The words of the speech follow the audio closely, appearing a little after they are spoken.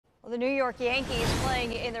Well, the New York Yankees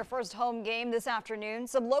playing in their first home game this afternoon.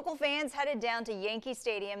 Some local fans headed down to Yankee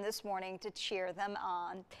Stadium this morning to cheer them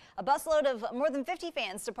on. A busload of more than 50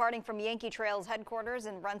 fans departing from Yankee Trail's headquarters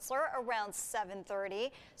in Rensselaer around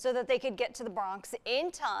 7:30 so that they could get to the Bronx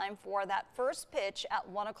in time for that first pitch at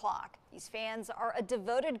 1 o'clock. These fans are a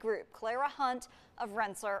devoted group. Clara Hunt of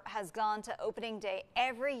Rensselaer has gone to opening day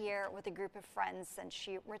every year with a group of friends since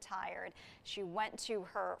she retired. She went to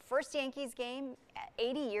her first Yankees game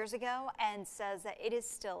 80 years ago and says that it is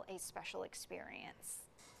still a special experience.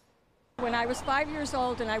 When I was 5 years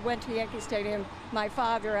old and I went to Yankee Stadium, my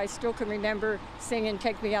father, I still can remember singing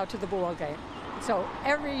 "Take Me Out to the Ball Game." So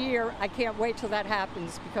every year I can't wait till that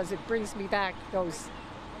happens because it brings me back those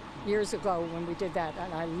years ago when we did that,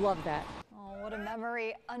 and I love that. Oh, what a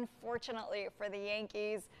memory, unfortunately, for the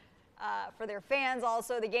Yankees. For their fans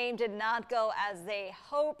also, the game did not go as they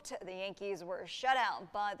hoped. The Yankees were shut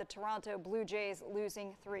out by the Toronto Blue Jays,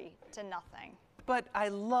 losing 3-0. But I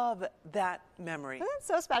love that memory. Isn't it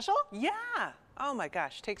so special? Yeah. Oh my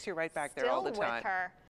gosh, takes you right back there all the time. Still with her.